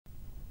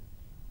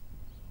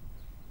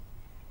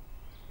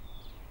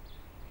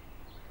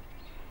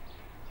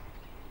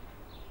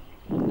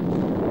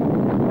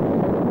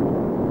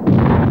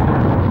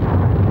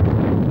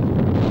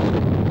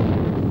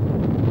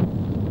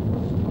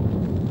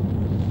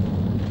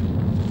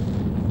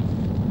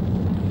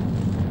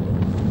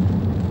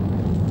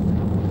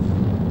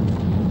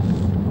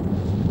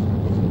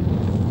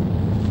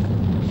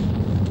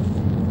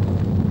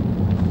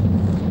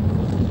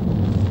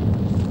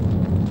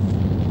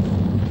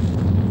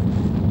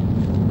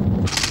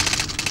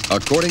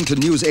According to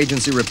news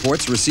agency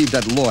reports received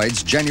at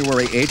Lloyd's,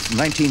 January 8,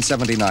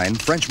 1979,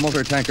 French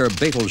motor tanker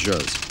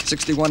Betelgeuse,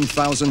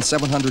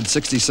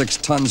 61,766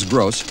 tons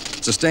gross,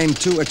 sustained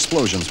 2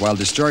 explosions while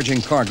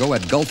discharging cargo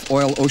at Gulf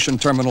Oil Ocean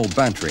Terminal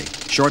Bantry,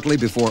 shortly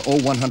before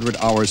 0100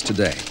 hours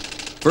today.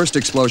 First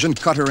explosion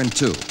cut her in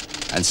 2,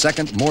 and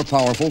second, more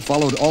powerful,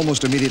 followed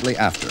almost immediately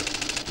after.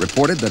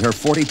 Reported that her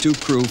 42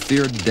 crew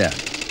feared dead,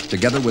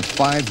 together with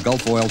 5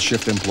 Gulf Oil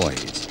shift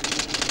employees.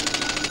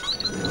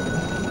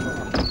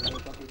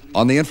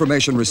 On the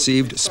information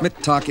received,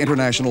 Smit-Tak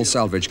International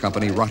Salvage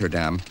Company,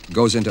 Rotterdam,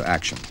 goes into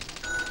action.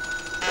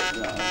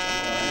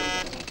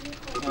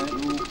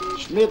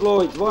 Smit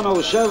Lloyd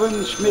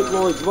 107, Smit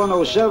Lloyd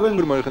 107.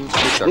 Goedemorgen.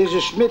 This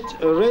is Smit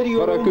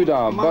Radio.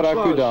 Barracuda,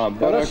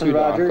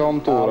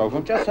 kantoor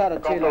over. Just had a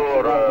tale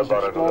about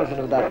the explosion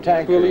of that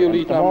tanker. Willen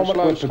jullie At the moment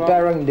we're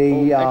preparing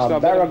the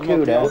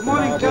Barracuda Good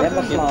morning, in Captain.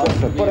 the slot.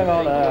 We're putting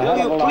on a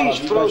hell of a lot of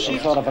special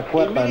sort of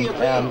equipment,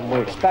 and we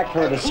expect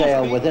her to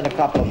sail within a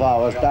couple of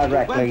hours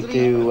directly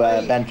to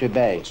Bantry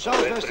Bay.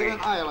 Southwestern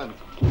Ireland.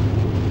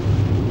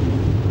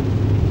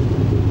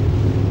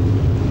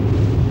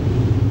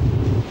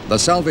 The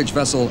salvage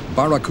vessel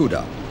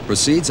Barracuda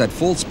proceeds at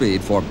full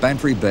speed for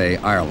Bantry Bay,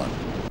 Ireland.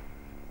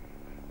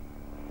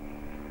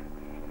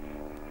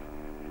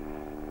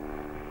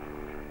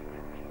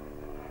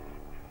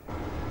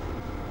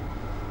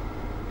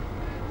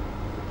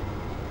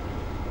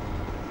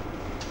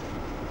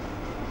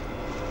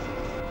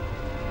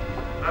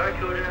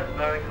 Barracuda,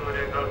 ground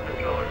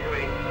control, you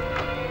read.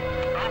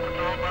 Ground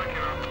control,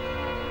 Barracuda.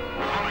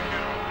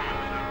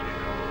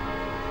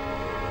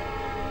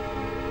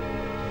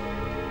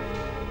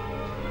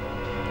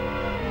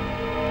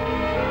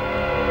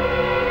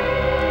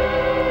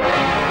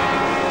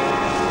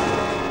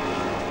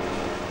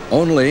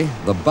 Only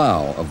the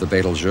bow of the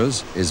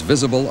Betelgeuse is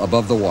visible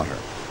above the water.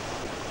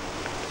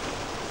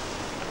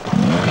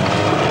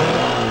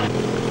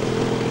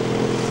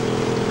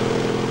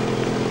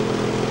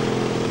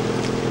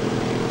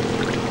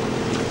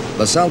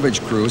 The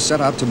salvage crew set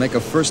out to make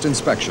a first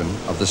inspection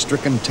of the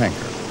stricken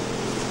tanker.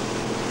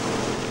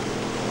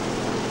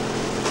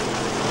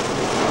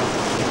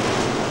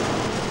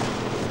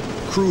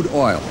 Crude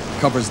oil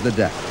covers the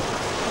deck.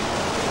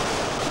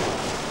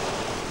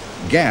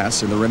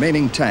 Gas in the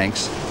remaining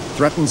tanks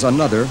threatens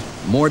another,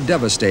 more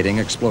devastating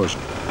explosion.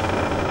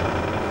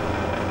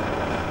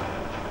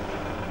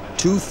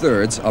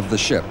 2/3 of the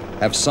ship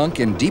have sunk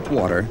in deep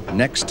water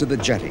next to the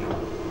jetty.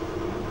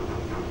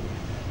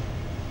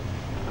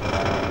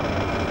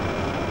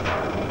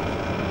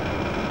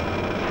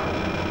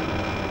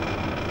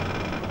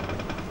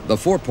 The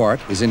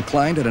forepart is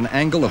inclined at an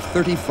angle of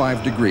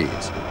 35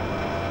 degrees.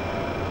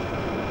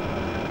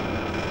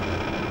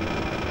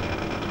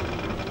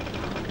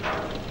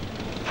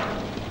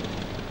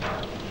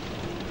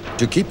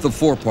 To keep the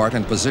forepart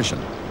in position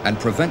and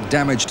prevent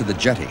damage to the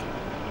jetty,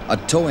 a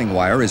towing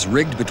wire is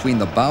rigged between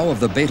the bow of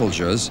the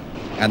Betelgeuse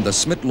and the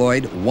Smit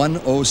Lloyd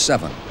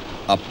 107,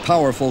 a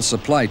powerful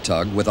supply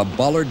tug with a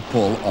bollard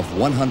pull of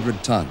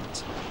 100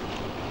 tons.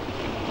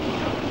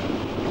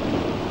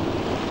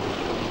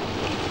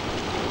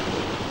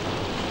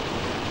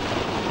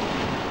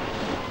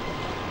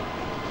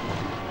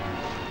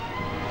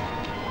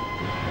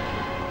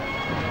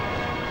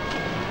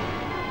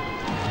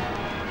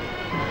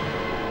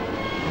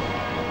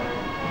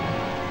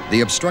 The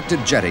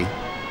obstructed jetty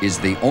is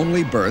the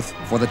only berth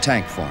for the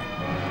tank farm.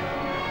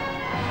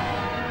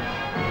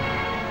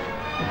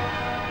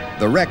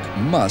 The wreck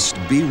must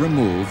be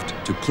removed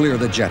to clear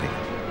the jetty.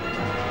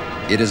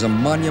 It is a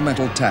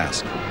monumental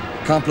task,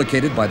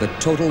 complicated by the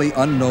totally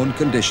unknown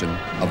condition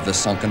of the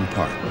sunken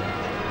part.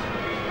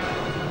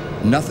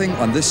 Nothing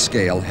on this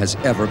scale has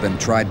ever been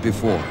tried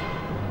before.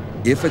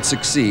 If it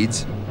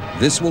succeeds,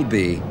 this will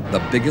be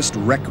the biggest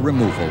wreck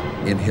removal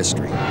in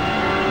history.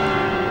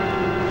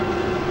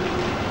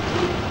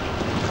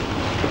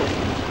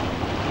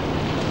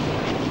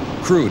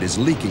 Crude is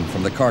leaking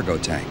from the cargo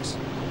tanks.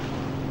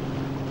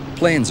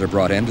 Planes are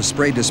brought in to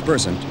spray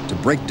dispersant to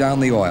break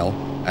down the oil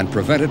and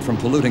prevent it from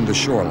polluting the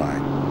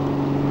shoreline.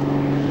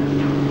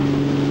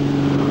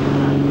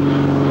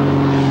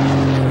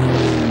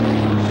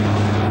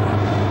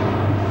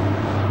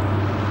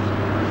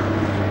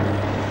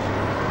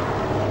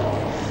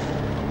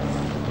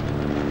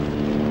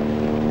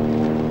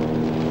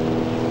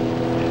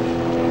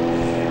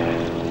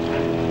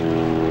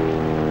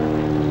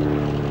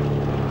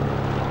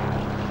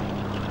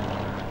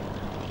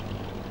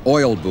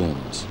 Oil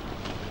booms,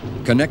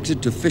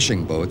 connected to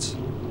fishing boats,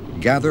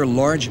 gather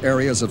large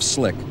areas of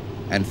slick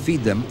and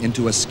feed them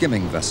into a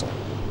skimming vessel.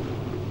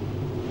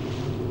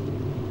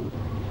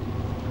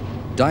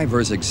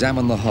 Divers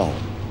examine the hull.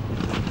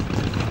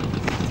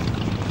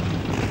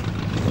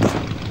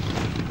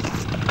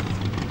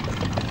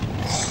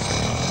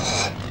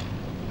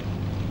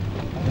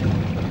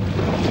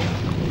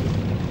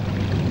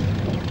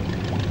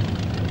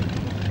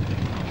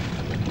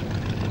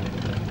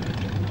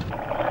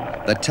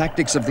 The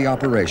tactics of the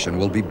operation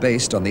will be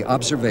based on the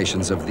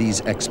observations of these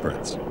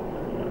experts.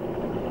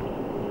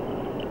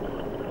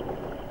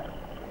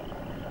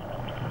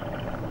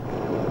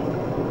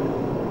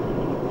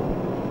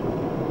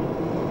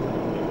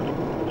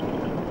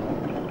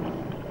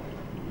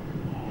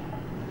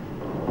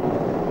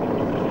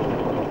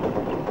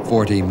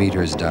 40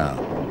 meters down,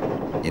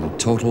 in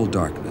total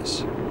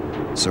darkness,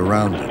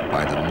 surrounded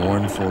by the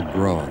mournful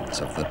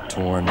groans of the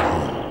torn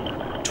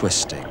hull,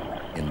 twisting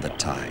in the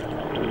tide.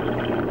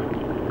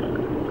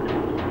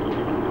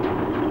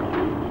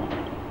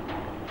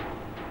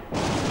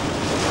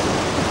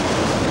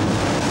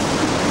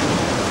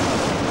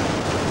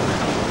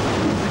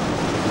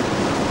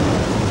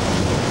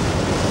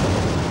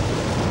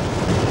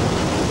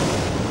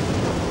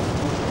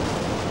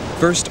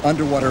 First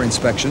underwater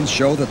inspections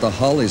show that the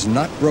hull is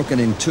not broken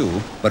in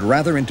two, but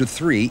rather into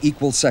three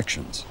equal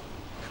sections.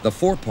 The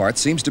forepart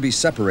seems to be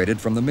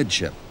separated from the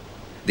midship.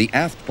 The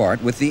aft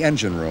part, with the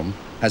engine room,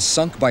 has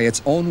sunk by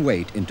its own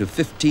weight into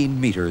 15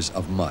 meters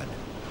of mud.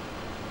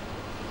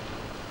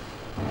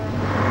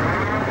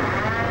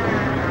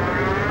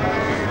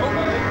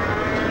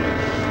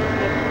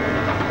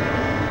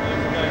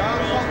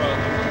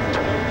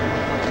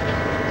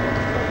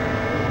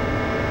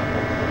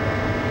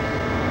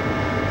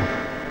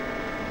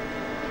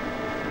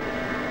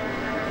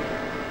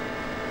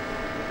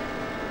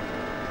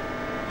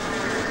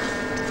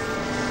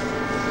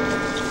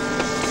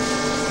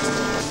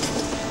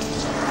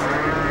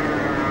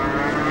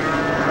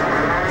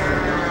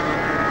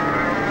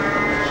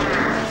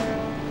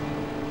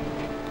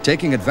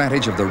 Taking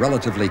advantage of the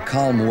relatively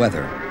calm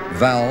weather,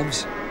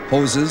 valves,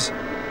 hoses,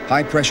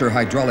 high-pressure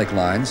hydraulic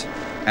lines,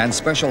 and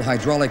special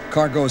hydraulic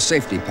cargo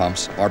safety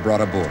pumps are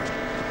brought aboard.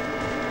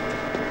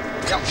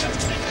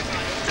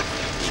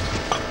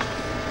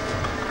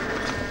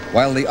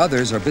 While the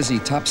others are busy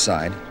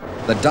topside,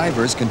 the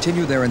divers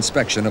continue their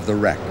inspection of the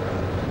wreck.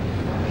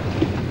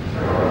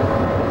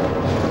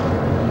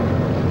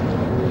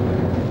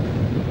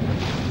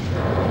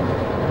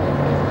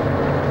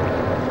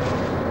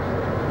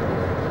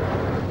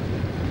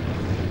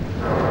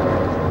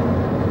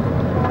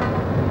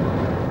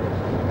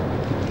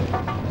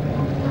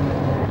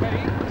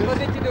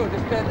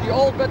 The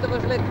old butter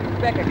was let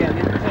back again.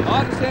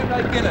 Oh, the same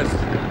like Guinness.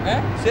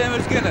 Eh? Same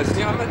as Guinness.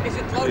 Yeah, but is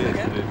it closed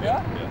again?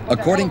 Yeah?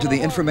 According to the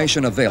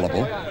information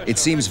available, it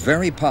seems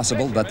very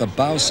possible that the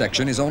bow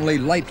section is only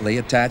lightly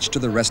attached to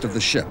the rest of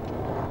the ship.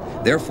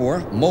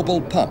 Therefore,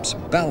 mobile pumps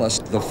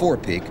ballast the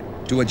forepeak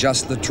to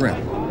adjust the trim.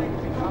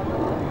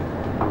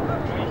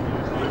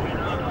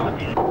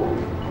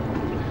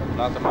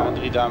 Laat er maar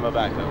 3 duimen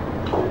bij komen.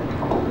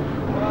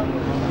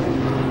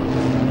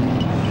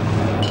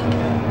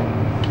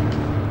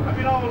 Heb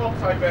je nou wel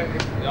opzij bij?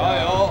 Ja,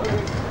 ja.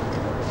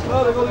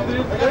 Nou, dan wil ik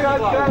erin. Kijk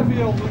uit, kijk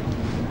hier onder.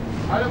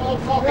 Hij hem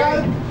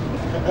opvakken.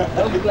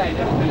 Heel klein,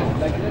 hè?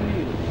 Lijkt het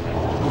niet.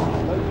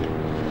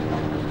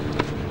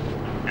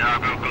 Ja,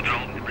 ground control.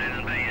 The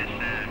Brennan Bay is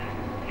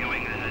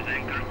viewing this is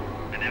anchor.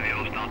 And then we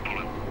will start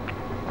pulling.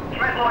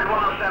 Smith-Lloyd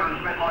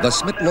 107, The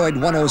Smith-Lloyd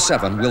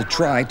 107 will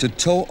try to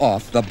tow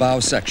off the bow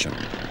section.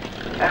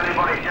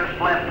 Everybody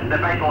just left the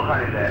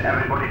betelgeuze.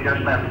 Everybody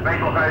just left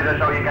betelgeuze,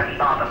 so you can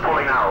start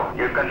pulling now.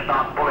 You can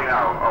start pulling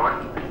now. Over.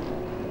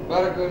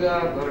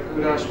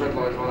 Barracuda,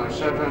 Smith-Lloyd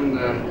 107,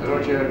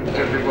 Roger,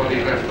 everybody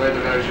left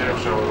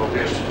betelgeuze, so we'll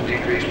just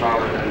decrease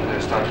power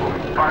and start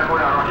pulling.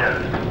 Barracuda, Roger.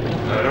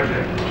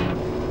 Roger.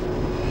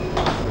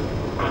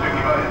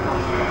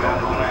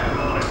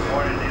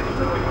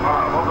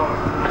 Hold on.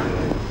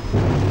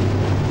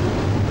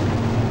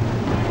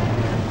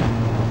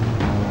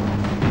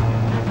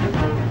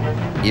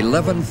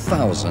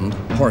 11,000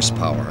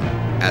 horsepower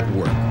at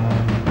work.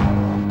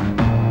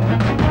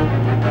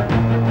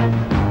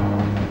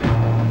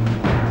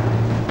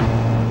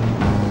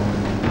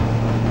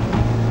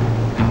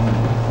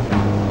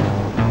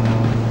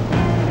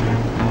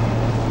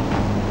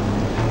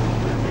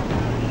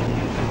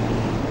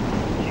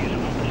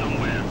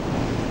 Somewhere.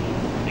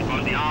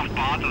 Because the aft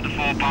part of the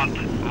forepart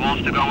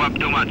wants to go up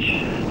too much.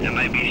 And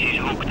maybe she's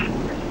hooked.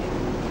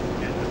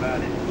 Just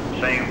about it.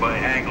 Same by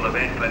angle of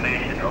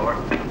inclination, over.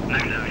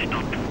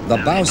 The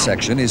bow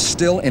section is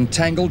still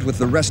entangled with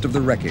the rest of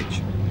the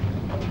wreckage.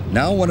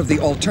 Now one of the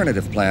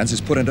alternative plans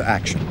is put into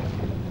action.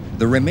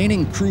 The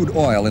remaining crude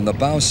oil in the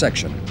bow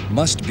section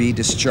must be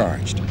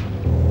discharged.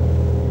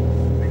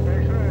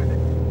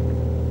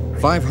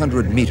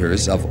 500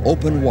 meters of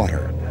open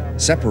water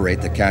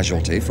separate the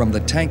casualty from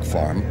the tank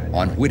farm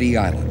on Whiddy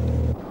Island.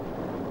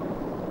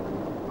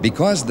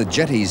 Because the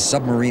jetty's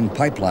submarine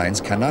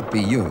pipelines cannot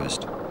be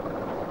used,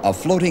 a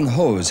floating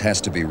hose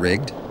has to be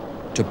rigged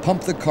to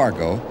pump the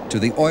cargo to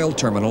the oil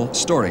terminal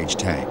storage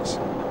tanks.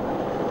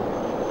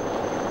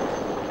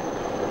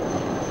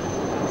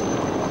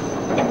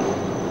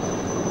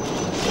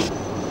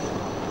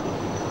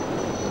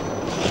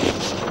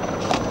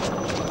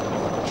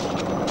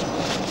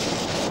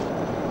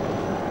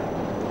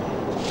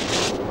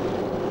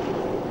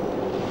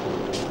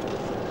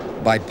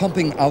 By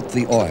pumping out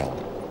the oil,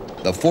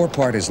 the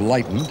forepart is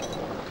lightened,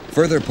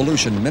 further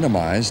pollution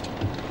minimized,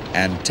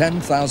 and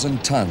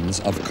 10,000 tons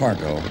of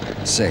cargo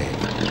saved.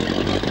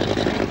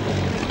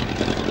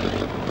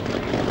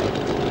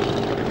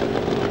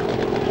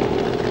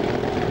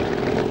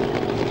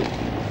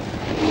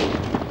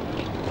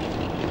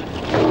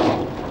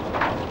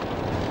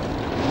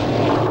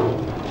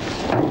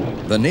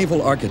 The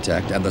naval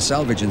architect and the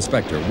salvage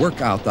inspector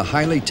work out the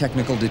highly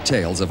technical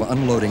details of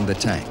unloading the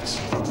tanks.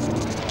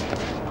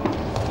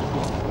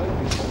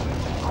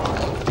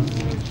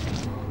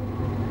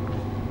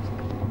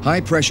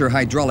 High-pressure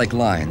hydraulic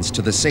lines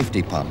to the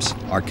safety pumps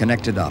are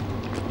connected up.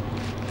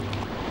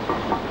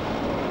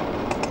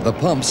 The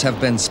pumps have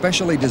been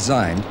specially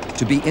designed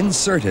to be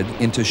inserted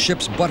into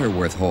ship's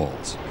Butterworth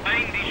holes.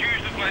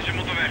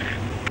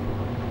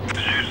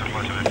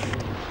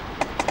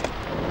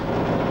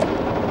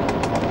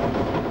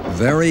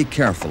 Very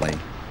carefully,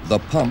 the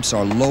pumps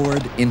are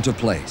lowered into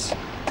place.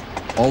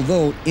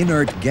 Although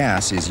inert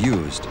gas is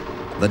used,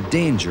 the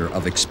danger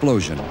of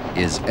explosion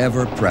is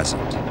ever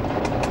present.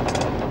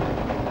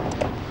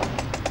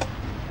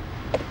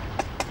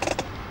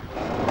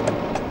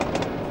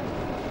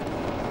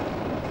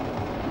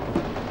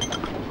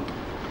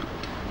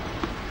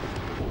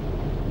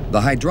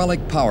 The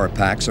hydraulic power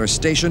packs are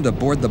stationed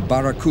aboard the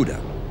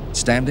Barracuda,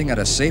 standing at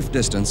a safe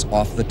distance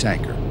off the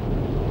tanker.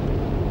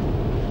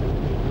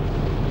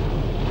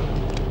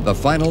 The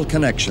final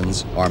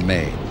connections are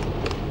made,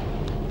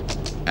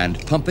 and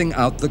pumping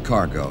out the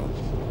cargo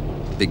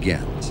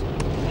begins.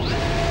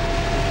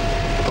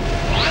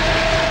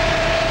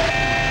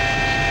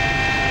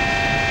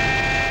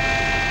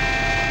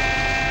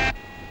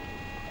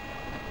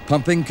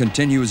 Pumping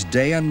continues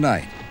day and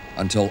night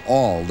until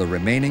all the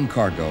remaining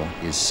cargo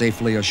is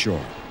safely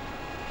ashore.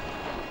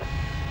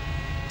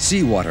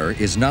 Seawater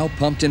is now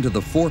pumped into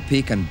the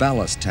forepeak and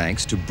ballast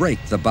tanks to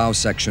break the bow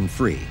section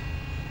free.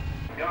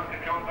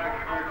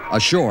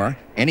 Ashore,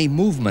 any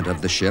movement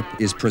of the ship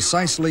is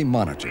precisely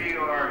monitored. We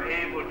are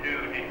able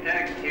to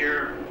detect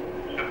here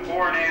some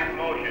fore and aft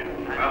motion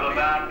of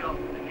about,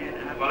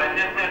 well, in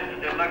this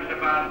instance, it looks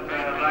about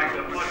like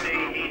a foot to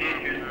 18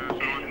 inches.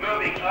 It's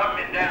moving up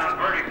and down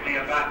vertically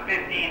about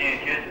 15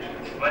 inches,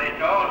 but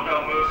it's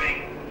also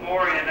moving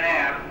fore and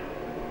aft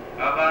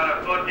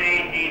about a foot to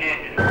 18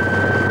 inches.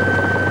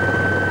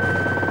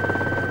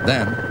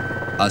 Then,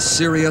 a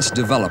serious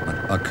development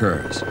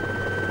occurs.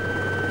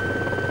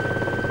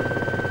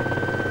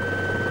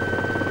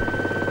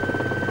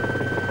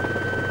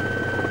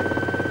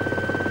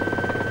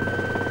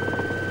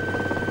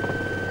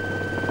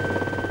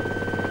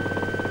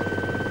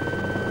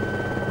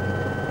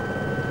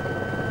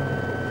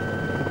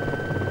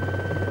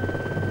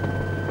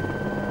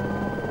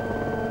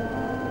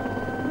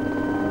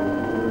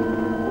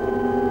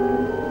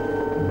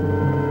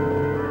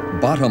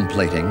 Bottom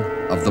plating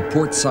of the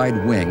port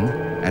side wing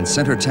and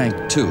center tank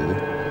 2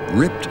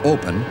 ripped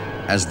open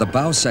as the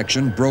bow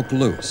section broke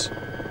loose.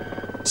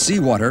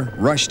 Seawater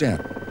rushed in,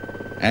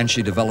 and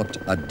she developed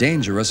a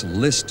dangerous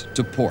list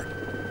to port.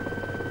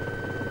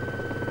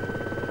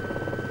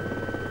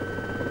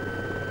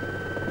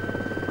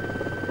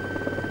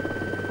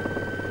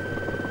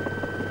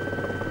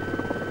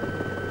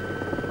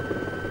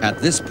 At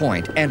this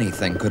point,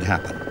 anything could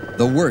happen.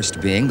 The worst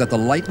being that the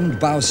lightened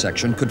bow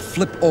section could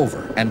flip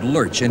over and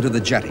lurch into the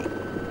jetty.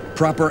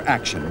 Proper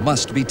action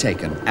must be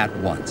taken at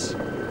once.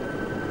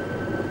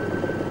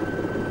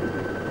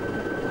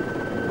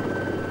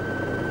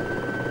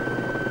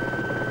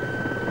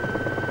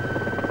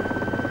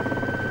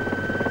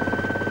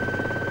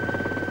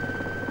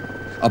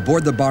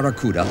 Aboard the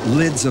Barracuda,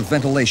 lids of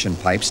ventilation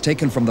pipes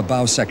taken from the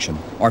bow section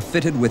are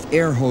fitted with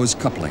air hose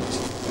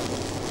couplings.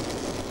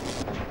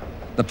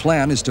 The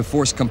plan is to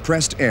force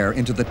compressed air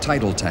into the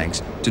tidal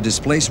tanks to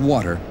displace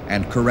water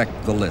and correct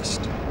the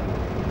list.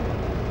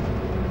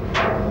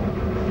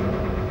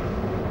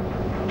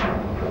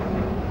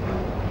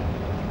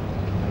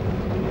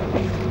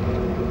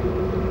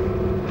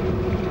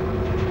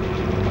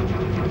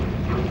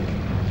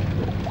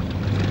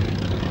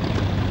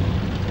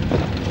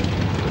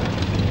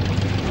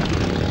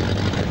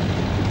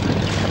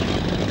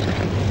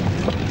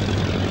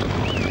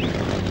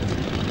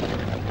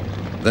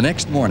 The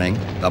next morning,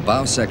 the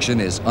bow section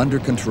is under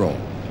control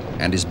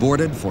and is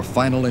boarded for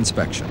final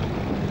inspection.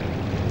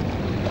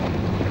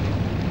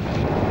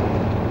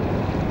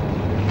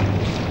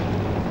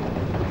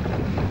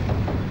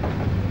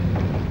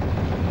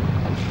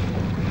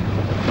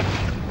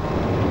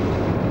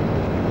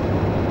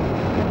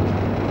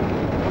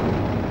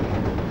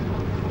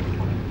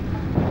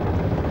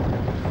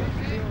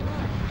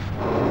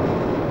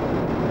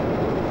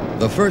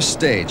 The first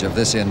stage of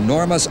this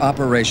enormous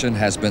operation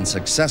has been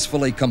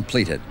successfully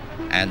completed,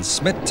 and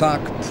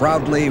Smittak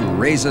proudly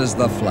raises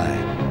the flag.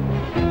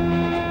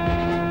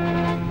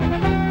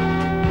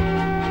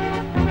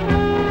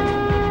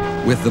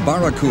 With the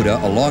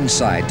Barracuda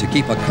alongside to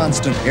keep a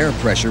constant air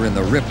pressure in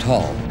the ripped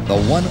hull,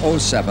 the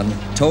 107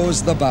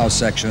 tows the bow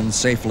section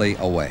safely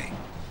away.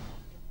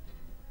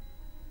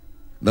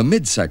 The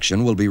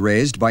midsection will be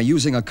raised by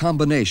using a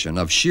combination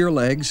of shear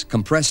legs,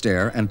 compressed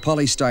air, and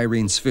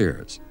polystyrene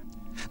spheres.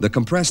 The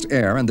compressed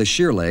air and the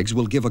shear legs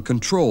will give a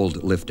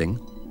controlled lifting.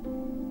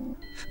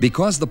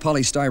 Because the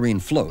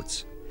polystyrene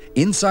floats,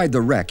 inside the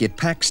wreck it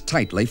packs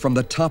tightly from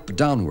the top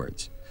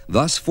downwards,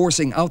 thus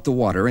forcing out the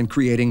water and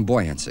creating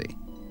buoyancy.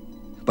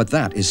 But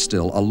that is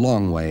still a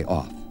long way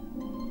off.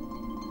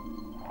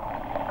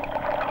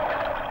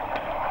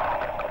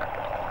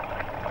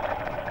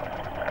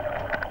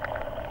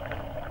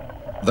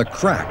 The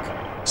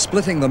crack,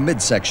 splitting the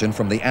midsection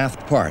from the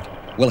aft part,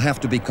 will have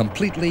to be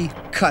completely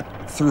cut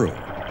through.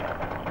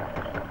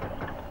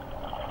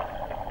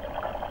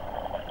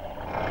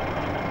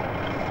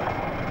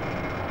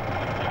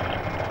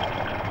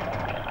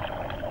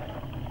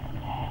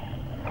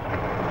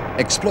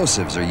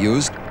 Explosives are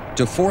used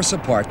to force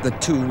apart the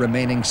two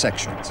remaining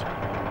sections.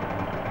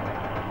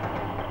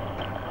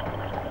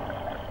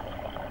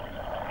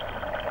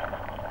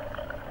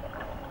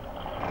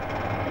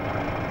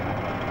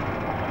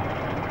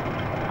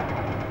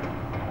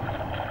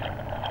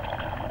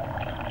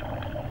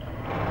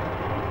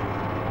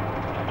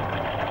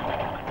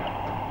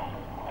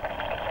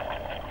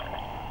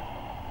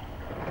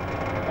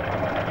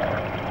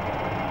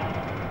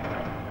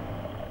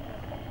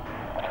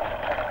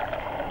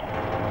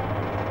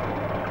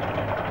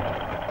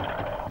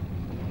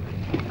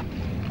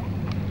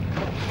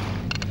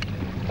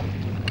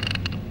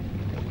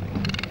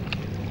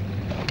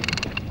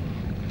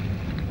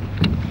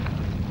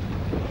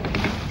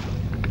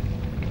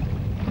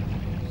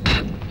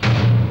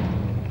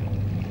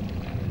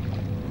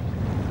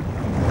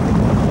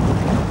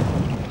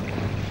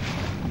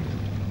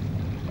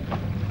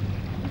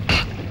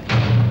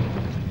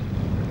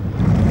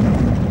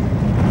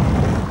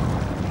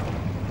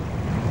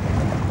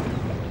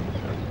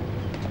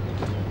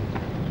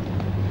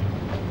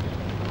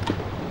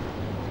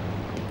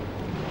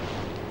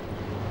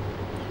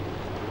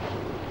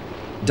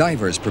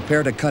 Divers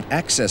prepare to cut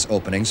access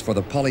openings for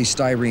the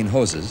polystyrene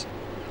hoses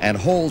and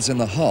holes in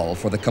the hull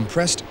for the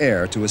compressed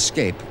air to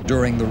escape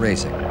during the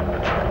raising.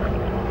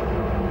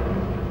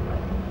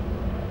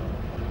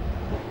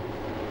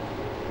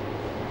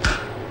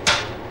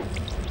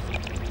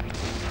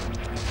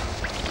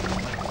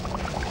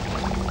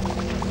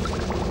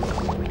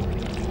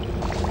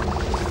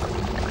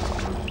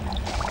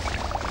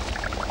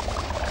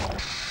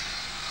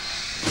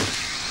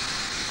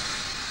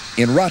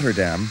 In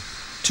Rotterdam,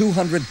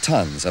 200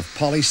 tons of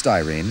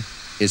polystyrene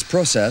is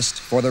processed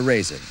for the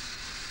resin.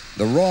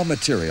 The raw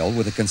material,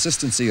 with a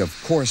consistency of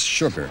coarse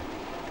sugar,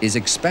 is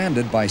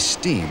expanded by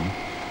steam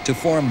to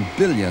form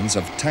billions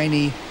of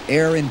tiny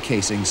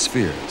air-encasing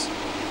spheres.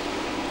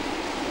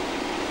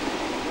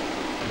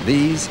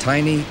 These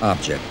tiny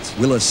objects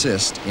will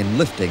assist in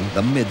lifting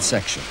the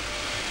midsection.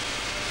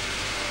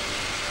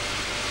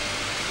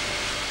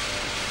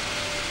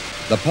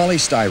 The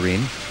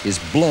polystyrene is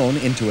blown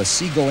into a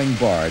seagoing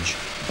barge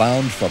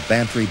bound for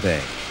Bantry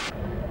Bay.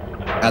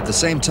 At the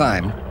same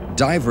time,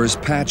 divers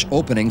patch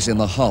openings in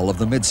the hull of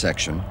the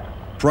midsection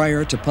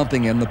prior to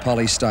pumping in the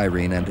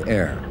polystyrene and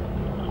air.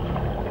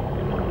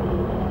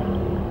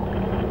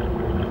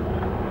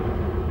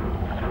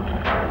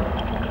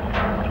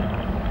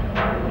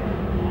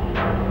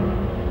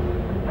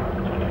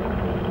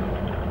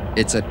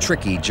 It's a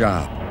tricky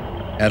job,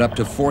 at up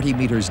to 40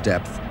 meters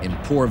depth in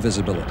poor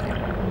visibility.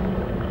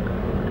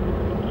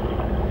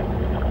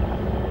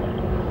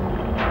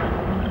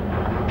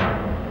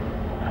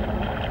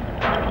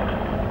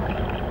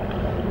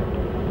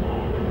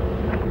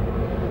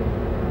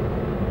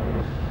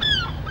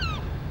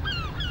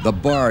 The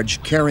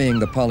barge carrying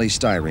the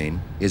polystyrene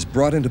is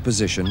brought into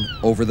position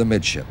over the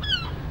midship.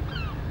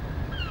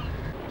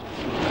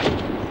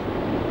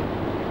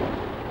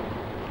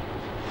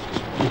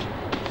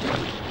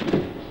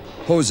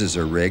 Hoses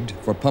are rigged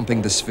for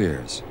pumping the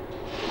spheres.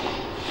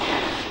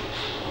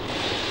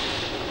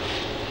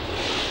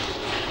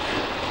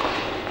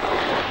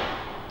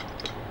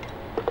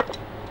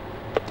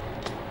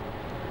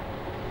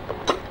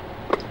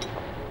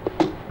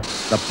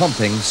 The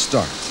pumping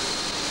starts.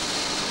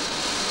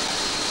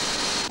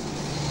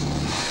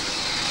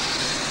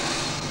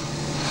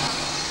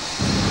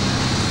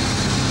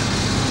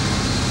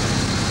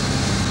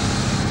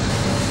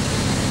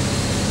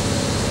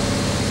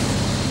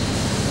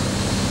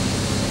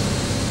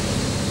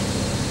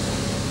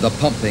 The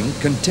pumping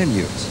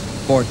continues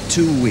for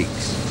 2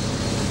 weeks.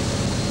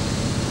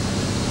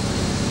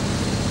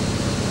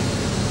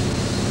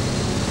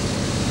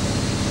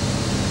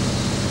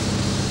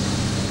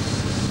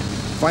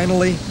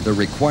 Finally, the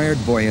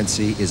required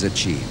buoyancy is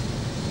achieved.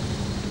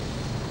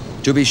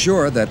 To be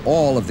sure that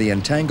all of the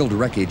entangled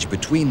wreckage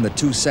between the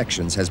two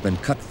sections has been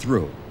cut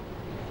through,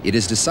 it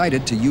is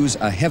decided to use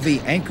a heavy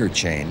anchor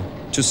chain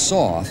to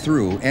saw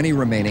through any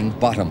remaining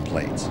bottom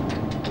plates.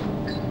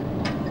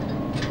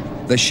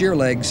 The shear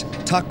legs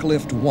tuck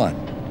lift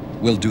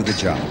 1 will do the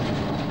job.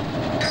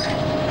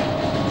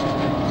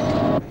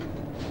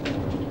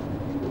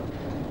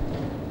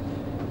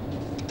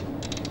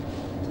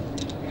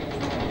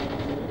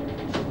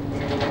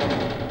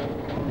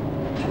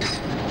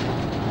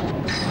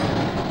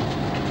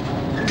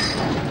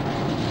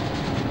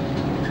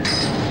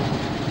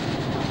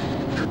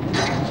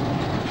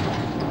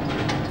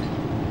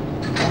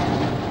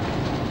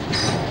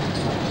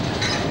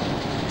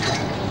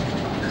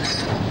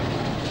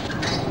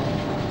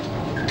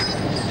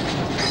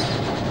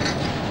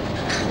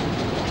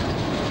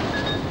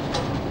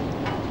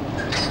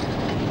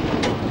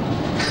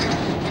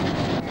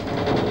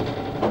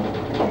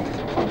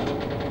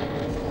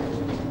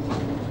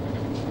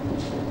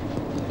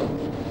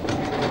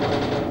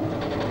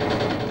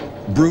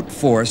 brute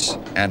force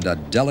and a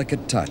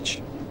delicate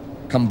touch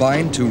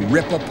combine to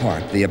rip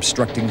apart the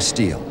obstructing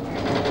steel.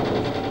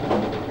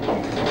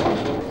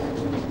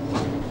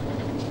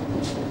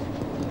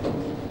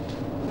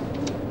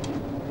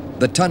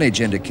 The tonnage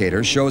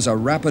indicator shows a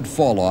rapid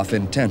fall-off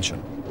in tension,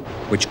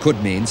 which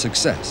could mean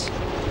success.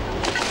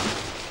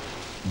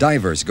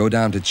 Divers go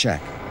down to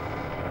check.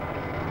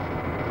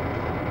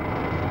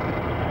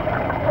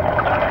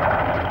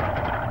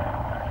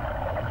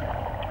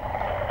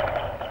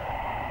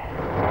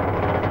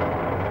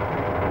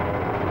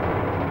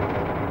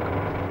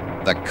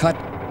 The cut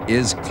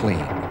is clean.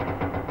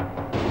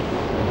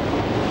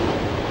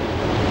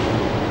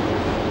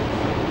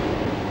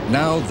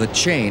 Now the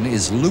chain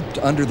is looped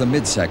under the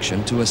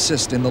midsection to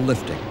assist in the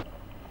lifting.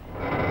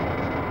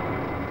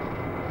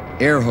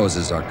 Air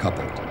hoses are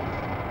coupled.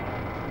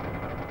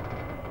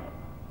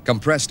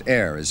 Compressed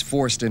air is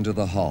forced into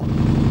the hull.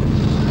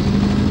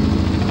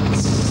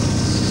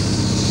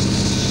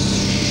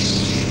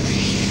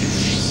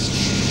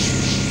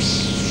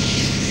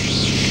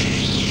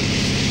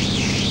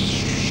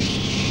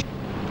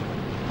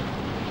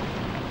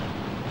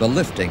 The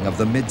lifting of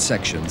the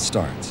midsection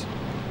starts.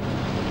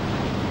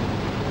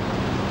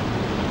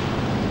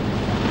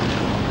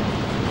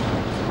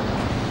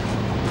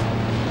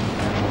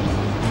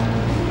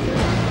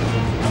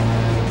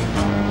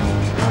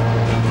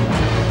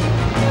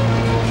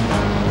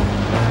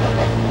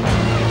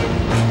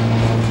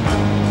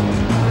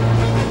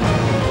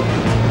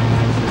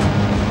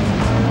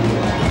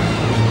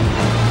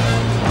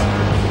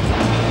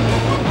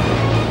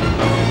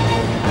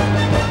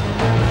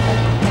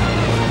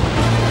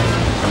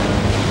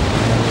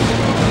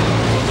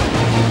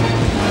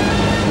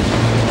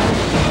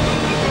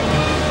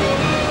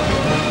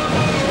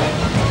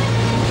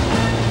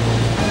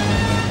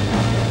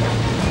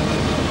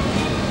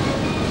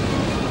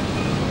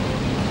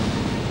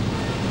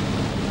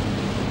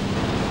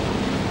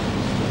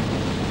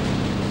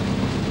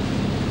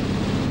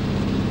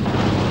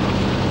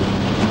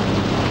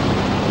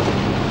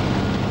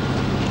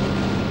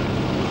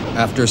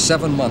 After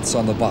 7 months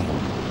on the bottom,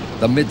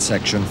 the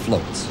midsection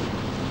floats.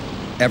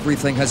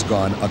 Everything has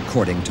gone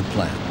according to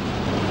plan.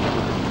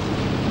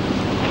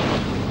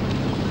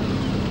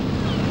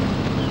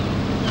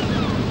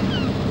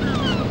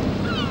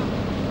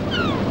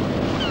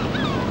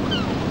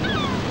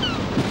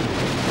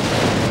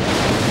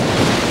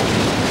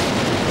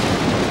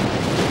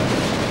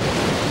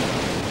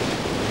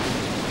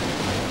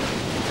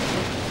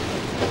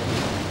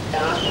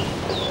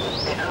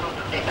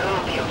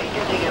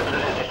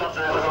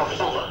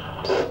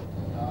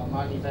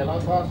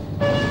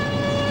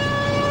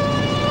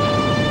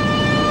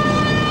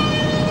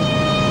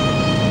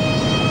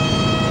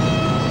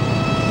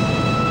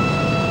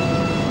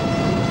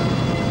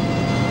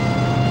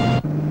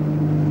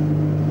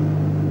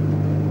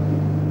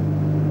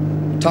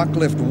 Tuck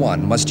Lift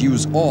 1 must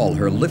use all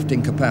her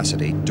lifting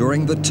capacity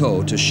during the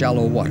tow to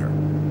shallow water.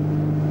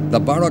 The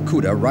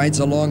Barracuda rides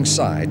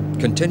alongside,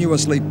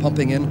 continuously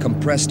pumping in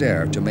compressed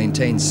air to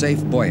maintain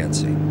safe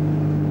buoyancy.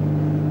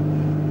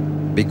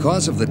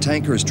 Because of the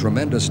tanker's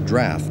tremendous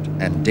draft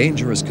and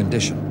dangerous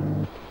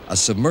condition, a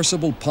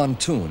submersible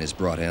pontoon is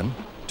brought in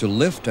to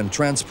lift and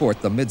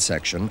transport the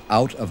midsection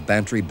out of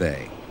Bantry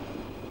Bay.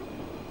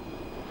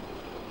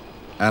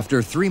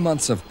 After 3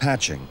 months of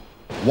patching,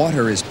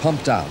 water is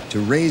pumped out to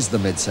raise the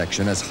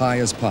midsection as high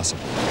as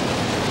possible.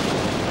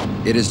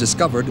 It is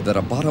discovered that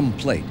a bottom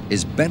plate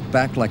is bent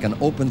back like an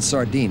open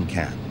sardine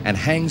can and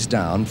hangs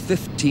down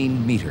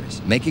 15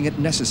 meters, making it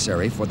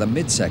necessary for the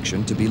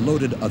midsection to be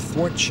loaded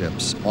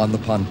athwartships on the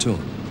pontoon.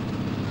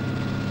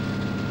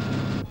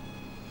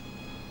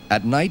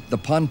 At night, the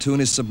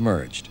pontoon is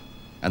submerged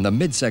and the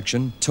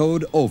midsection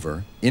towed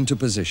over into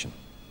position.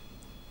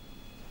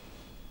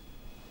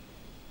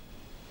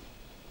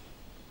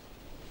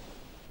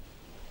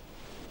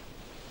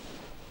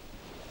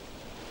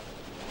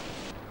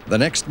 The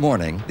next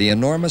morning, the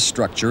enormous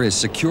structure is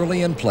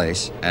securely in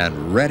place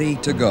and ready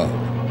to go.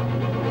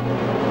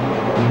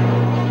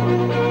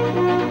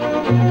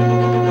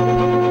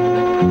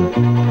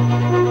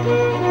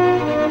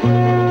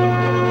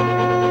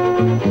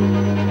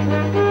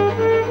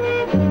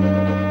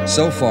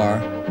 So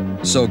far,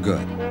 so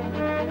good.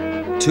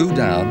 2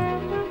 down,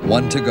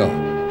 1 to go.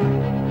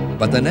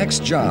 But the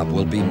next job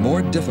will be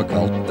more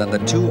difficult than the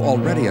 2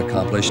 already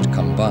accomplished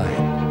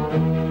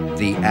combined.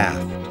 The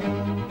aft,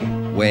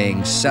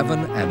 weighing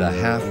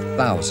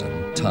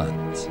 7,500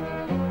 tons.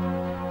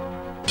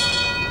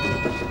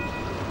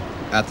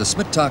 At the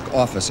Smittak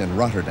office in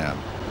Rotterdam,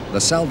 the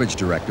salvage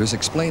directors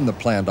explained the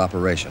planned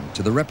operation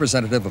to the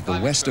representative of the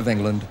West of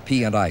England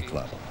P&I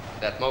Club.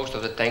 That most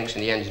of the tanks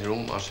in the engine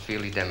room are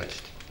severely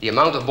damaged. The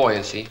amount of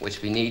buoyancy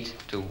which we need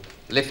to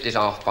lift this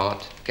aft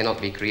part cannot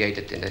be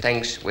created in the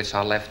tanks which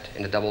are left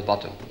in the double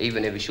bottom,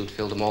 even if we should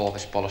fill them all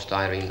with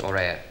polystyrene or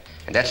air.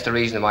 And that's the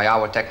reason why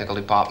our technical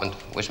department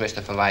with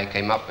Mr. Van Wijk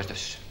came up with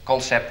this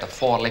concept of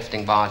 4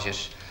 lifting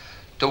barges,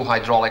 2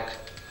 hydraulic,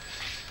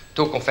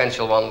 2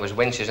 conventional ones with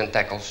winches and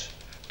tackles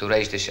to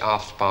raise this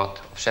aft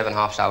part of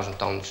 7,500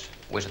 tons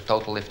with a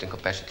total lifting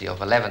capacity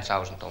of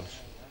 11,000 tons.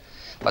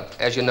 But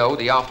as you know,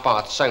 the aft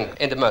part sunk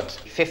in the mud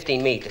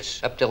 15 meters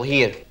up till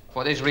here.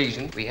 For this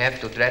reason, we have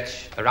to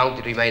dredge around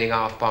the remaining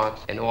aft part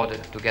in order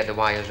to get the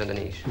wires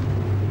underneath.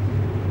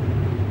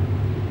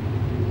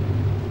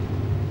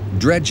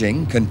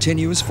 Dredging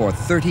continues for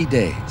 30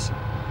 days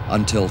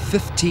until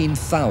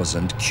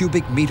 15,000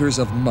 cubic meters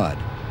of mud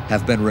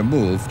have been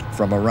removed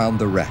from around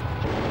the wreck.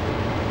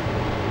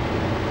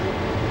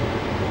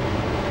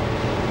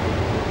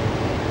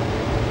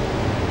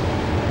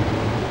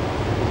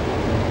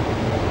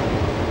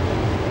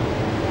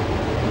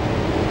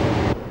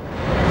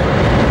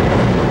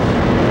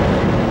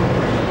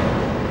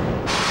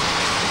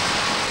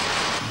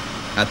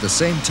 At the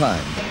same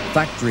time,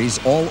 factories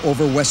all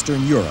over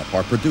Western Europe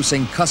are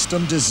producing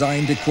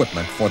custom-designed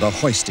equipment for the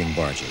hoisting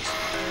barges.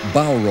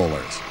 Bow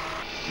rollers,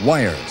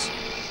 wires,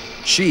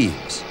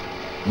 sheaves,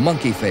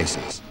 monkey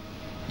faces,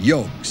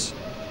 yokes,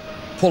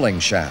 pulling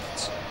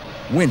shafts,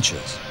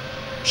 winches,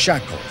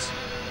 shackles,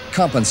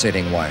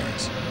 compensating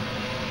wires,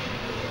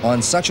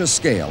 on such a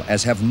scale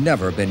as have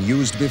never been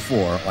used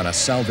before on a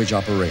salvage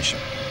operation.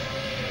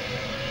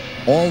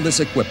 All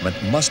this equipment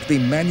must be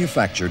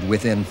manufactured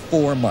within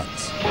 4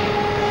 months.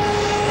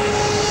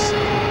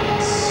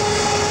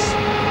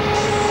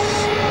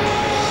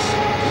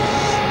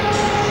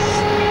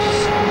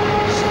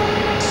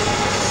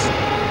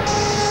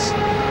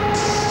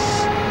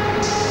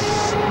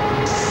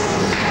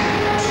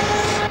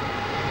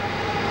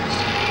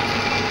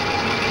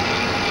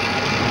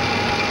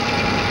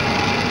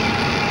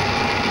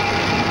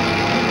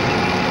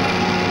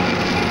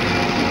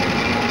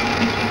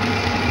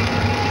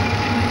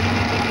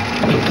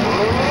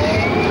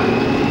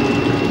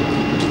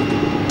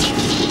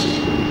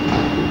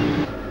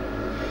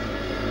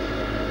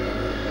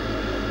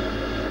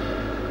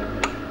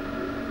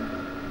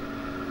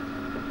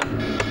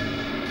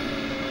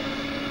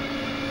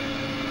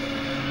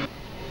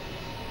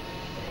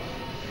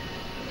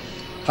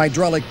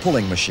 Hydraulic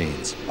pulling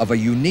machines of a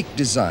unique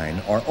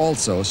design are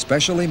also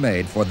specially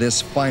made for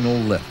this final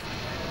lift.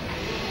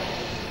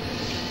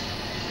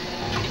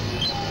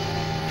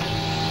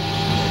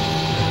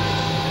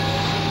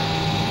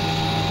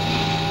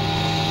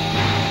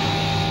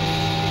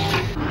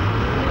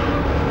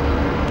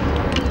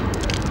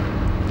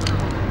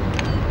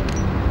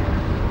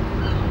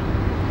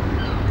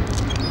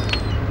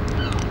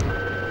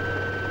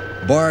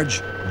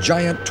 Barge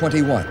Giant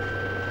 21,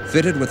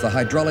 fitted with the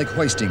hydraulic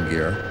hoisting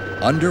gear,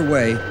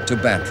 underway to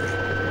Bantry.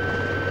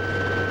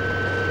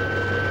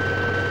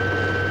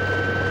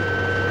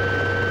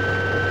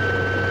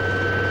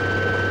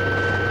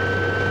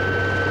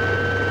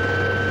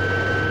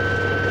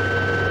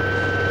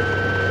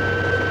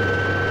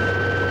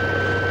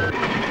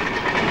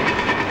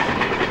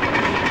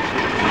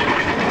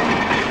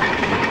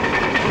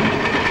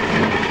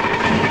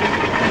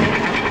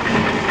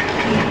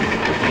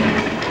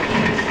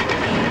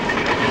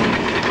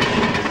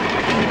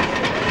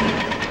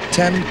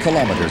 Ten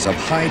kilometers of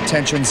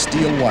high-tension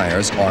steel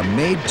wires are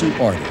made to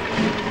order,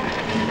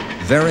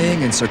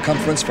 varying in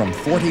circumference from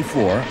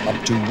 44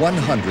 up to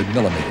 100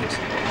 millimeters.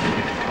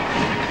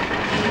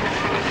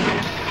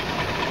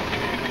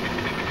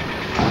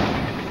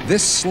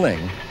 This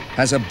sling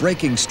has a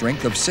breaking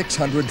strength of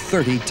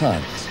 630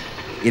 tons.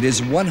 It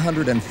is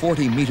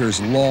 140 meters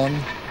long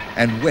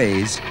and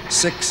weighs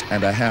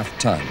 6.5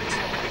 tons.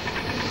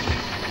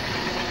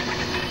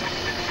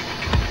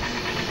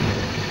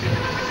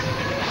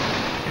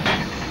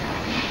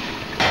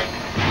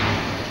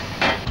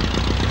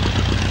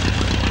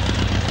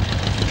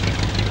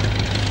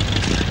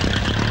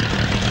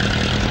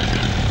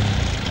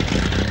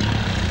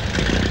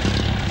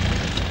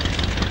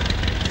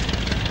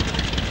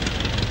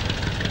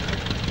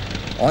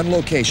 On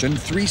location,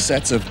 3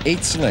 sets of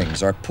 8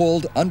 slings are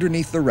pulled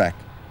underneath the wreck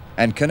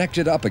and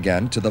connected up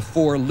again to the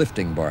 4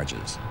 lifting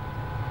barges.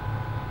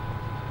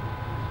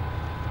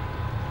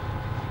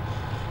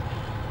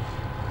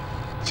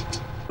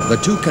 The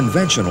 2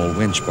 conventional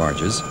winch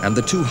barges and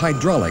the 2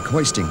 hydraulic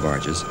hoisting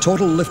barges,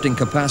 total lifting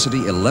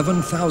capacity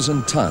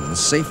 11,000 tons,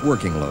 safe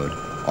working load,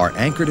 are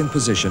anchored in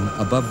position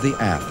above the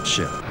aft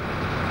ship.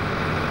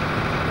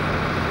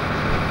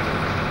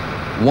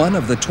 One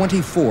of the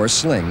 24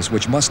 slings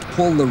which must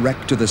pull the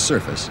wreck to the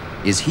surface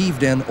is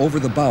heaved in over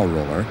the bow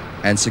roller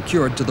and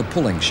secured to the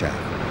pulling shaft.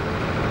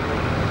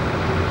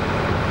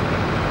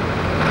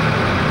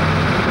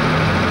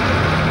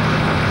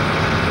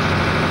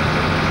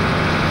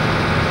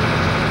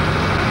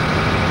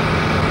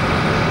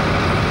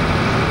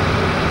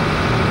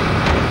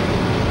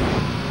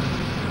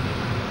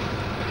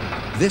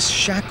 This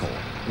shackle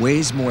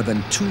weighs more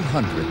than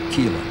 200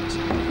 kilos.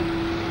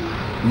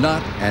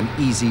 Not an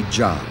easy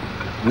job,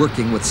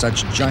 working with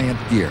such giant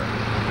gear.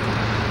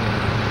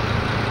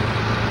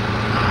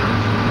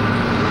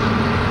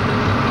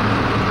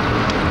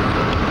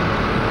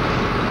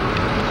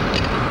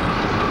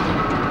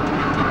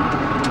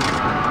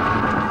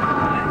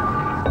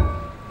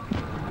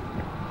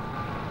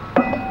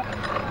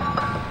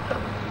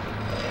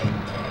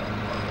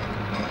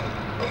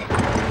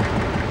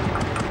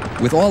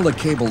 With all the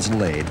cables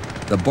laid,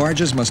 the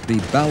barges must be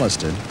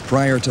ballasted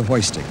prior to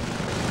hoisting.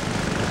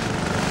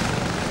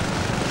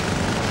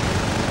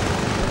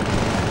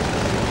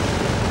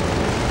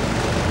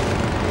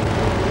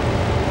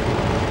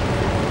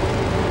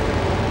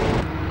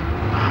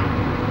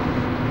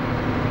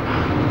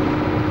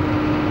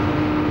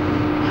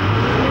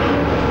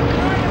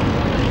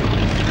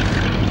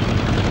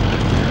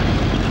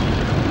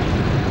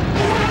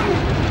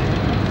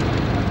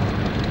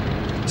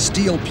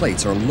 Steel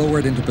plates are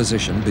lowered into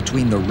position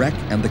between the wreck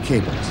and the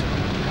cables.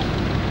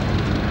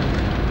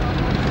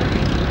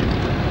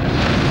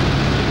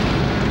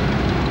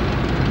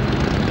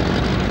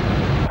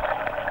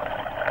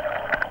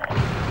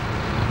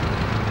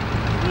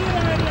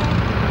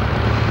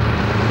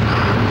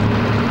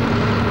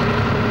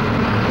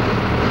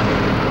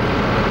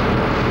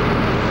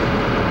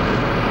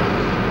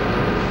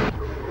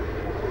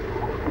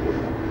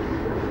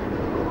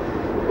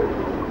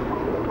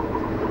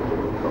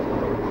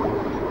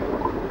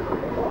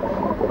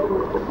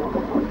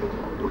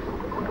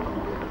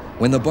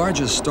 When the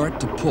barges start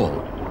to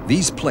pull,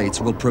 these plates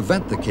will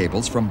prevent the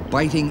cables from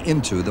biting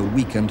into the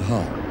weakened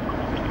hull.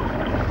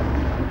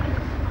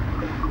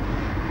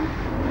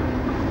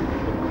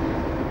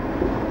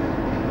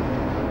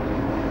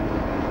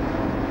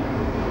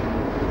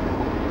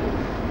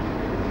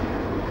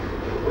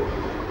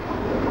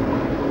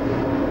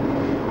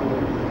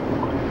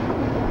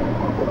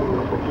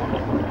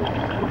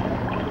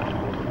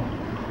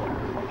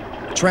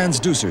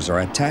 Transducers are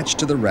attached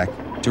to the wreck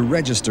to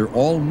register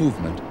all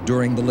movement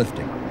during the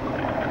lifting.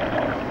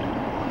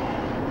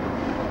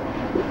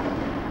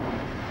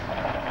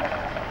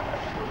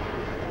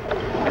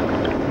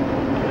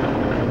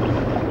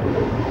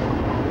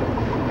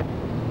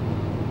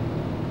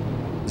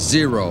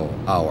 Zero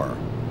hour.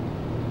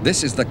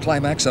 This is the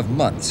climax of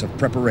months of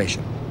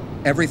preparation.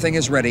 Everything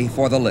is ready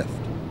for the lift.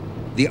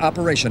 The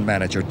operation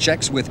manager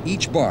checks with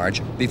each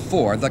barge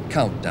before the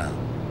countdown.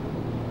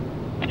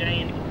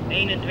 Zijn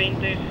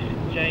 21,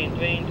 zijn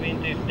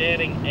 22,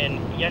 Dering en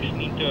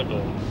Jasmin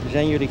Turtle.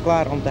 Zijn jullie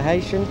klaar om te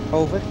hijsen?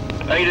 Over.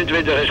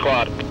 21 is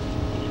klaar.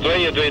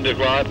 22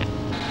 klaar.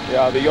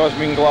 Ja, de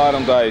Jasmin klaar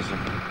om te hijsen.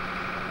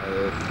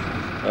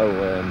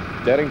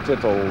 Dering,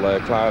 titel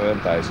klaar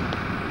om te hijsen.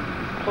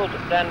 Goed,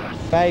 dan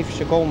 5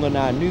 seconden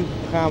na nu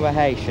gaan we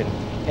hijsen.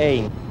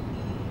 1,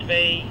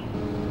 2,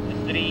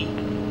 3,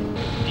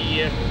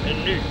 4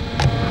 en nu.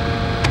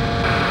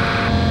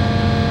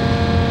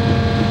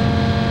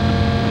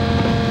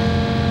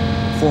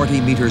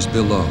 "40 meters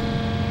below,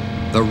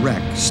 the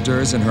wreck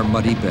stirs in her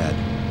muddy bed,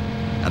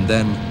 and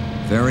then,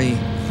 very,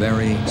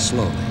 very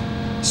slowly,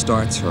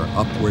 starts her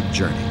upward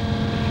journey.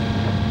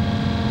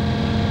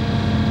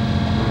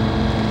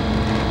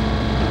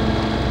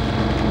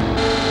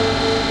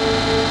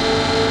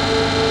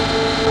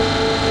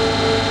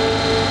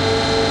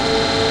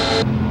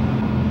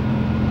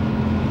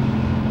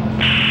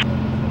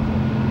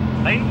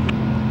 Hey?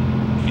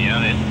 Ja,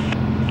 dit.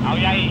 Hou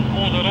jij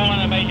onze rollen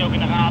een beetje ook in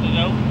de gaten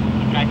zo?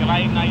 Dan kijken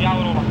wij naar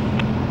jouw rollen.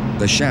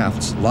 The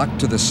shafts locked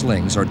to the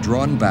slings are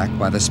drawn back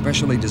by the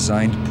specially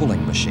designed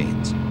pulling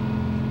machines.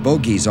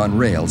 Bogies on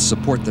rails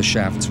support the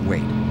shaft's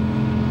weight.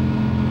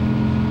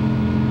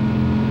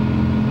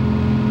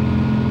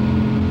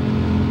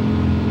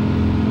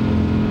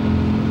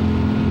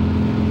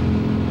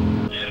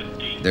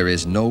 There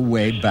is no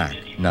way back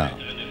now.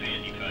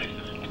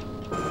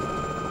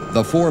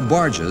 The 4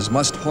 barges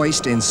must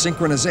hoist in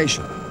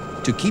synchronization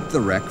to keep the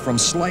wreck from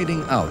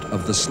sliding out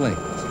of the slings.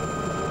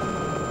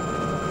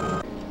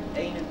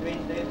 21,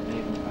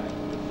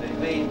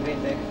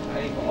 22,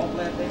 even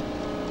opletten.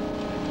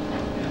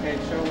 Geef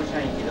zo een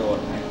seintje door.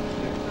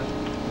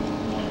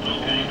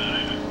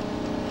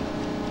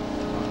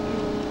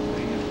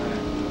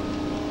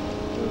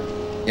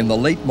 In the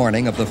late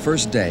morning of the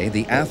first day,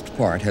 the aft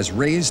part has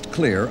raised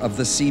clear of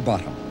the sea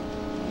bottom.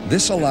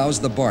 This allows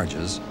the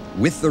barges,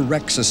 with the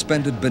wreck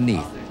suspended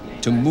beneath,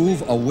 to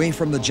move away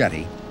from the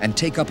jetty and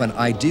take up an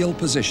ideal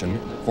position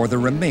for the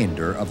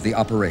remainder of the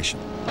operation.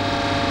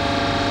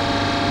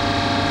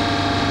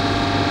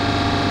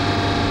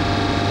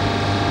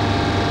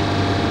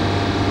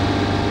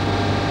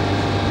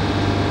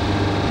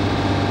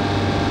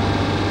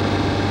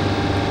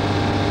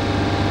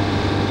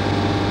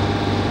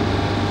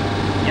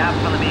 Ja,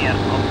 van de Meer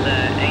op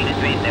de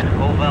 21.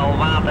 Hoeveel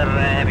water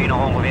heb je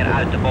nog ongeveer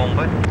uit te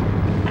pompen?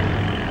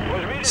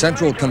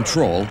 Central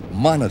Control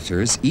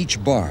monitors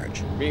each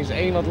barge. Eens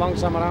 1 wat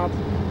langzamer gaat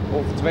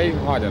of 2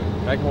 harder.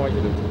 Kijk maar wat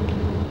je doet.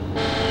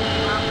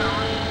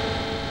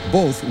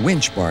 Both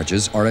winch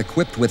barges are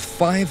equipped with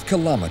 5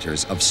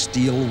 kilometers of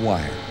steel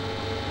wire.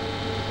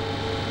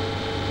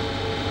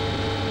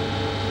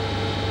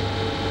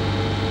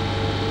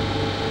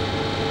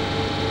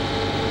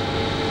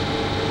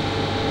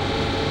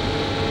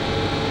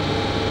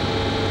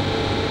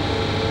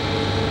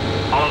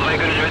 Alle 2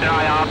 kunnen ze weer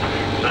draaien aan.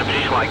 Ze zijn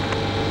precies gelijk.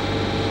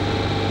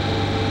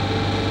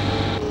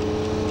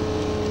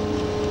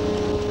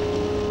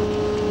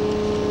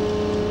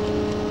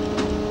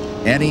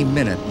 Any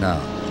minute now.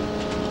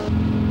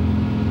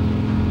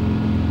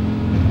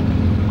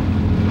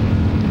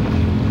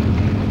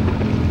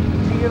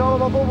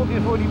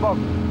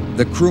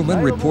 The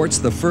crewman reports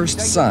the first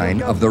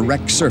sign of the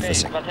wreck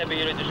surfacing. Wat hebben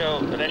jullie er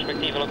zo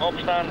respectievelijk op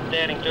staan?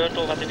 Daring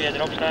Turtle, wat heb jij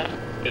erop staan?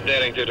 De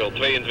Daring Turtle,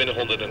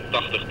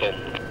 2280 ton.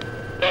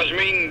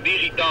 Tasmin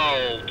digitaal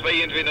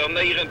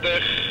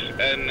 2290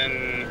 en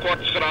een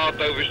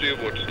kwartsgraad over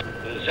stuurboord.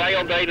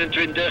 Zijand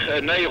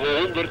 21,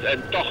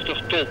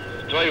 980 ton.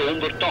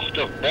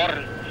 280 bar,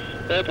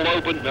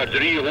 oplopend naar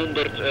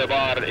 300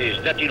 bar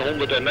is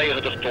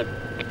 1390 ton.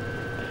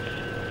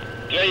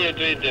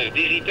 22,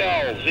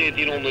 digitaal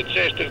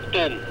 1460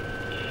 ton.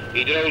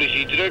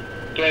 Hydraulische druk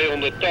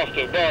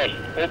 280 bar,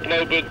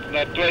 oplopend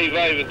naar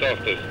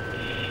 285.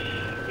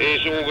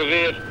 Is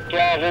ongeveer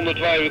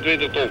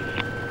 1225 ton.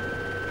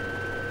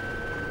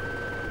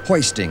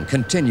 Hoisting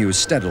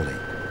continues steadily.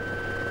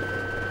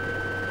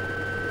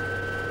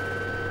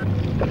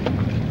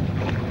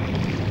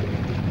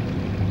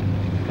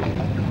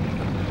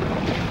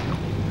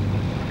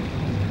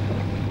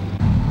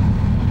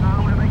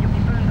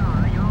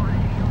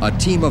 A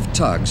team of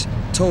tugs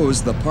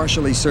tows the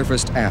partially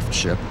surfaced aft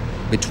ship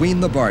between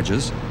the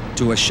barges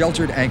to a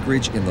sheltered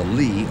anchorage in the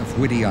lee of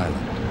Whiddy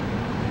Island.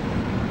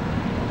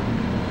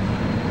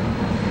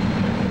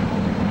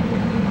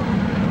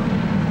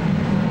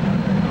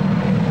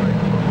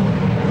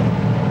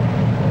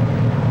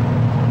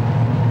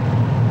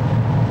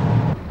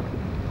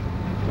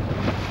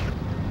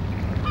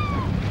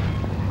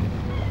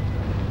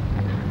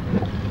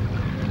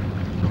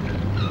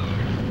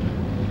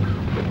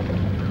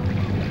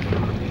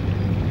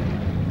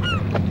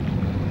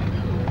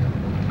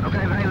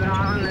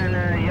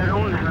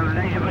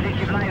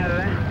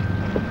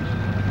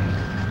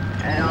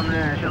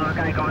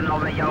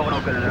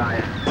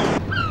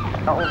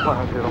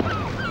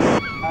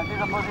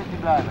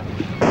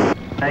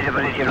 Deze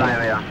positie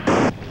blijven, ja.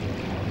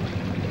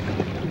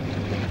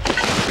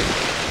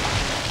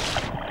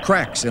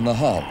 Cracks in the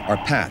hull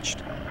are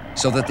patched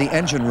so that the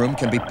engine room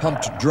can be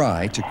pumped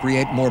dry to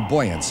create more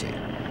buoyancy.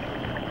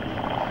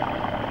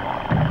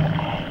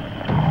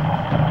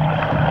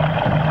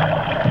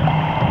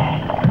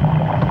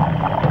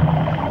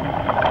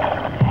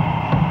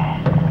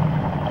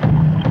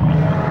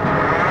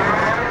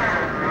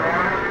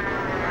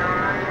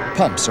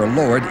 Pumps are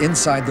lowered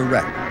inside the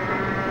wreck.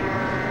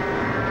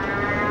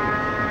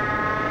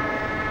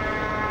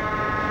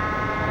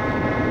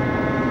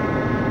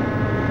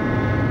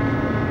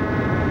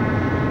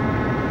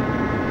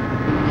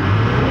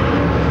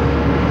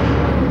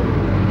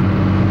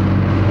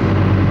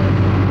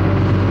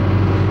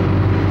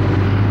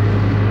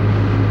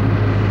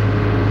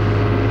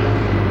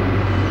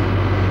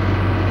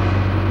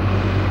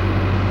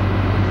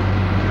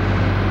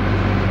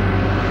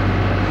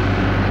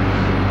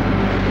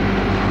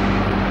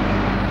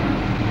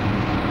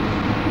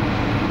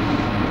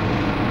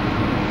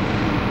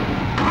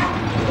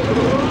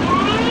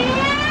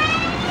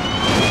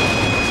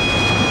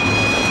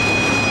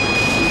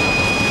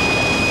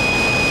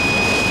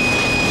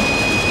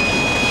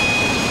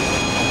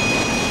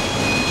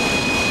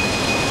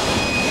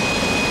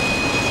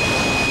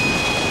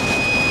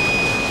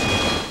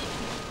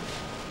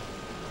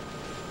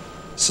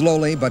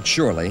 Slowly but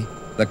surely,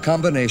 the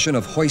combination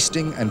of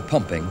hoisting and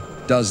pumping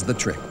does the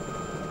trick.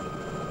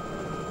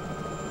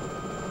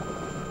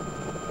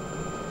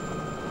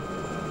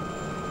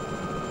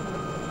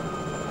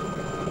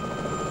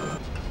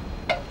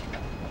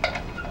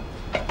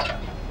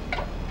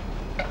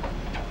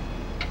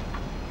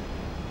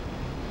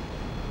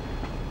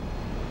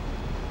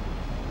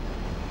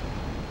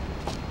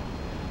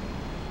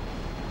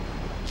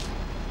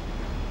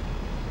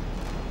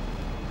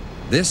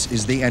 This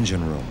is the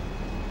engine room.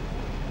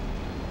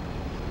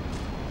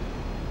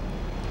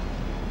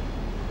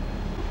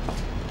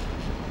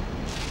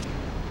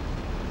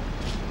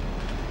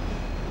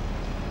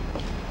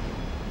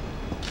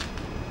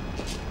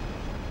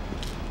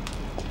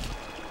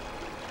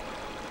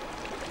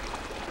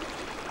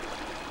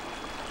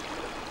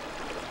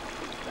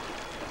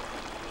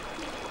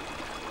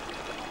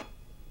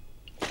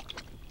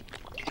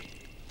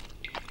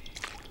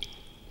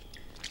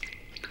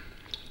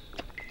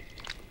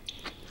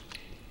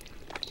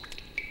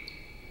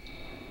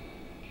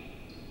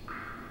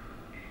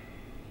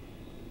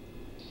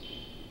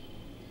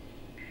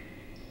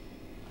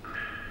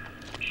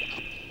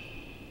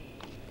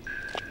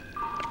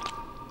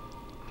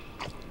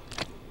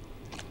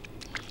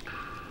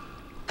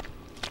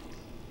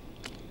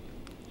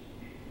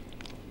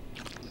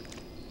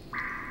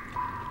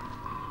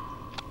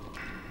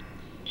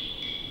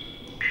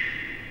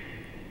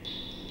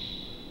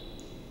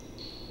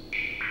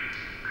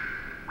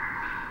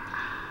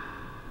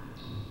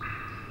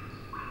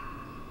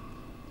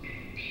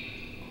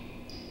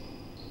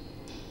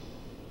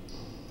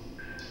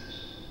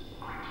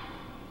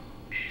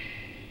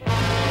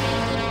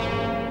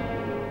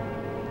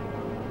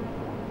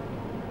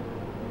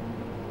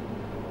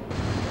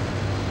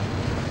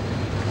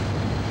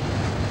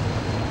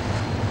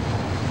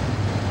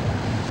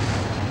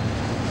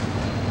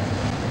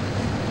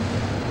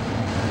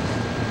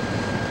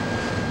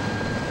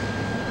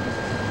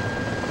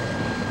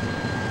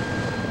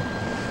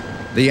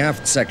 The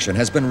aft section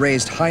has been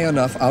raised high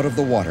enough out of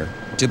the water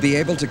to be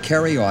able to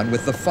carry on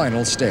with the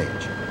final stage.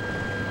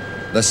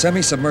 The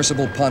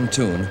semi-submersible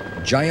pontoon,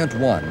 Giant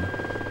 1,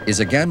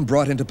 is again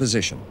brought into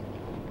position.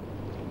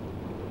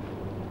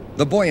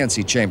 The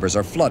buoyancy chambers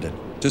are flooded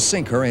to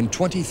sink her in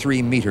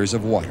 23 meters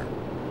of water.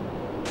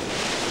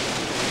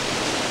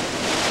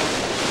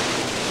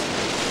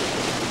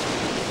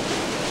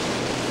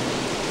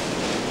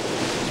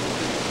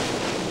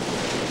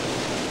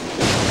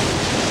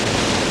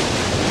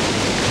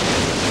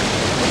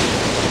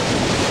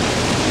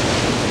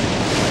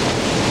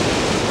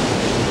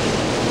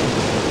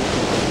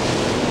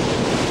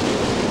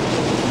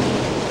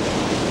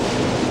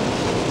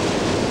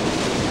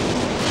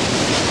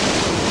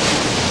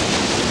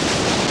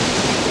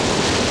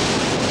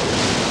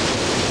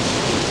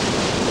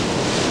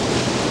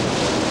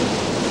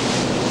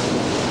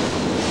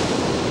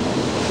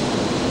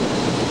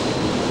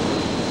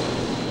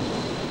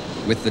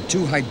 With the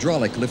 2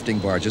 hydraulic lifting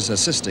barges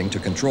assisting to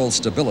control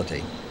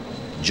stability,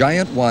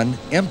 Giant 1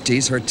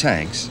 empties her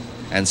tanks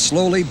and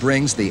slowly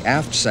brings the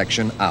aft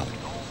section out,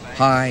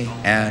 high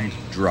and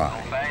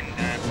dry.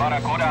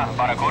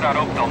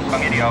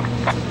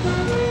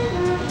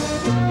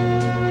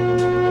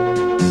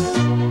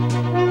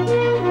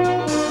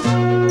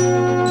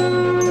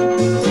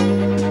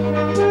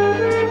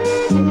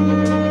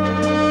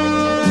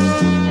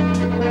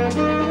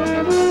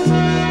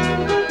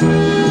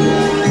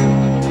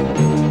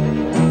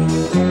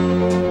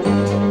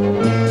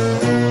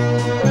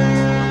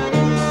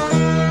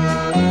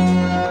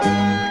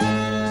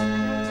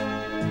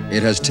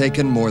 It has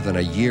taken more than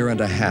a year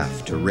and a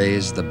half to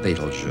raise the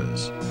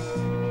Betelgeuse.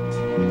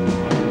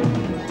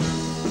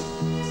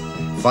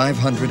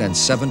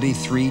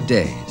 573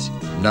 days,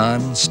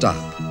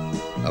 non-stop,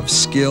 of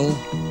skill,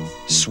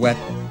 sweat,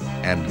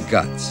 and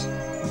guts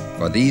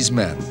for these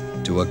men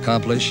to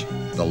accomplish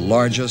the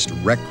largest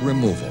wreck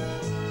removal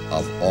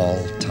of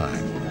all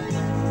time.